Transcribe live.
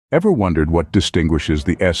Ever wondered what distinguishes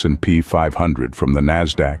the S&P 500 from the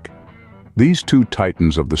NASDAQ? These two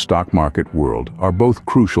titans of the stock market world are both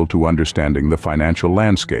crucial to understanding the financial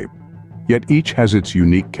landscape, yet each has its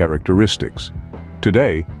unique characteristics.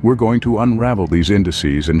 Today, we're going to unravel these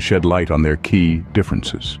indices and shed light on their key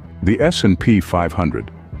differences. The S&P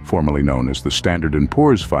 500, formerly known as the Standard &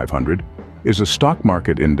 Poor's 500, is a stock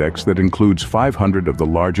market index that includes 500 of the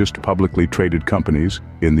largest publicly traded companies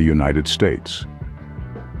in the United States.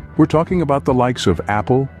 We're talking about the likes of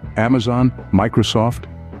Apple, Amazon, Microsoft,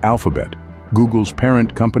 Alphabet, Google's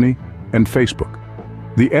parent company, and Facebook.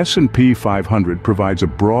 The S&P 500 provides a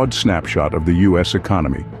broad snapshot of the U.S.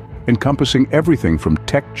 economy, encompassing everything from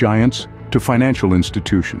tech giants to financial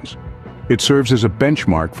institutions. It serves as a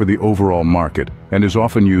benchmark for the overall market and is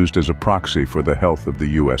often used as a proxy for the health of the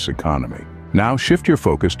U.S. economy. Now shift your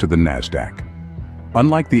focus to the NASDAQ.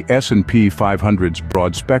 Unlike the S&P 500's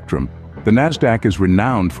broad spectrum, the NASDAQ is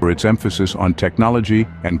renowned for its emphasis on technology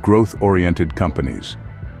and growth-oriented companies.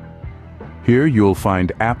 Here you'll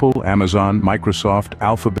find Apple, Amazon, Microsoft,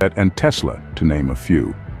 Alphabet, and Tesla, to name a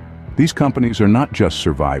few. These companies are not just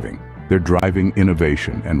surviving, they're driving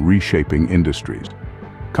innovation and reshaping industries.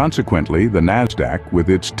 Consequently, the NASDAQ, with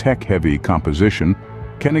its tech-heavy composition,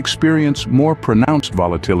 can experience more pronounced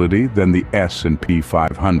volatility than the S&P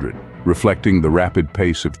 500, reflecting the rapid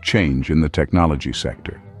pace of change in the technology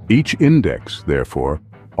sector. Each index, therefore,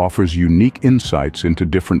 offers unique insights into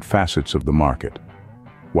different facets of the market.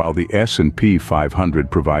 While the S&P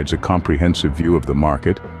 500 provides a comprehensive view of the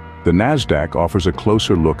market, the NASDAQ offers a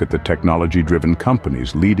closer look at the technology-driven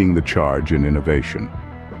companies leading the charge in innovation.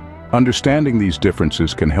 Understanding these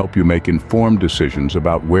differences can help you make informed decisions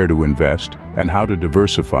about where to invest and how to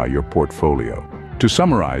diversify your portfolio. To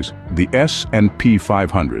summarize, the S&P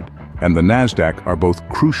 500 and the NASDAQ are both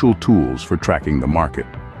crucial tools for tracking the market,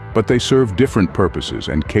 but they serve different purposes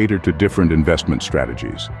and cater to different investment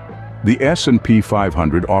strategies. The S&P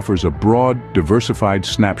 500 offers a broad, diversified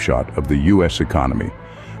snapshot of the U.S. economy,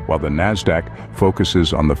 while the NASDAQ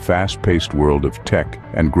focuses on the fast-paced world of tech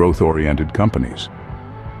and growth-oriented companies.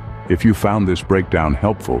 If you found this breakdown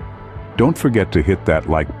helpful, don't forget to hit that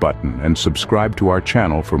like button and subscribe to our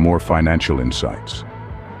channel for more financial insights.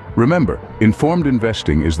 Remember, informed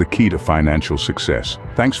investing is the key to financial success.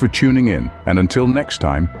 Thanks for tuning in, and until next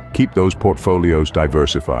time, keep those portfolios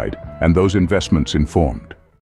diversified and those investments informed.